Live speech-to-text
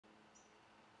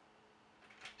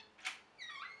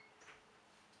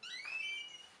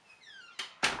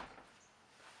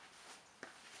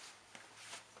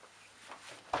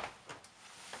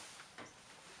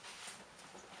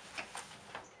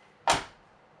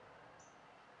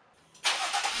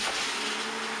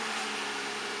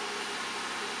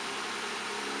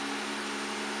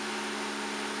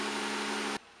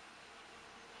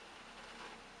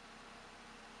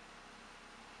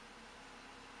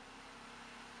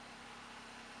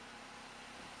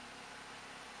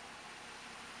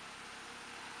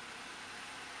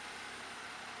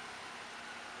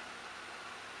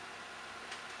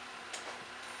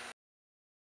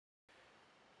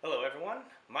everyone,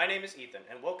 my name is Ethan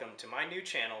and welcome to my new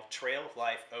channel,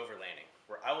 Life Overlanding,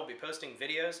 where I will be posting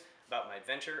videos about my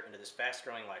adventure into this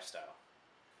fast-growing lifestyle.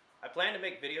 I plan to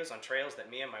make videos on trails that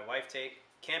me and my wife take,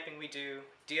 camping we do,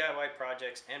 DIY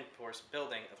projects, and of course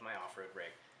building of my off-road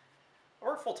rig. I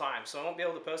work full-time, so I won't be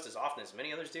able to post as often as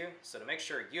many others do, so to make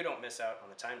sure you don't miss out on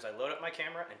the times I load up my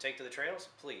camera and take to the trails,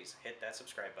 please hit that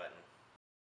subscribe button.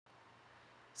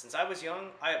 Since I was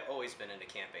young, I have always been into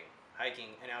camping,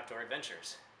 hiking, and outdoor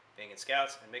adventures. Being in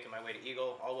Scouts and making my way to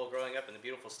Eagle, all while growing up in the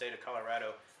beautiful state of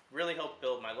Colorado, really helped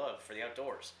build my love for the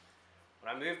outdoors.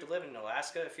 When I moved to live in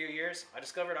Alaska a few years, I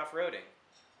discovered off-roading.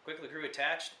 Quickly grew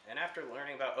attached, and after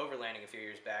learning about overlanding a few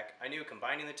years back, I knew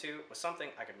combining the two was something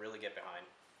I could really get behind.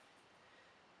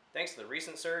 Thanks to the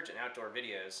recent surge in outdoor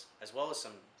videos, as well as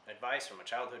some advice from a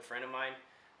childhood friend of mine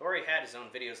who already had his own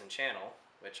videos and channel,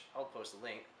 which I'll post a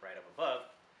link right up above,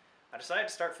 I decided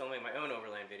to start filming my own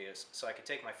overland videos so I could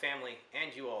take my family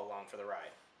and you all along for the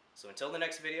ride. So until the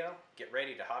next video, get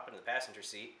ready to hop into the passenger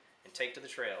seat and take to the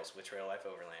trails with Life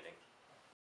Overlanding.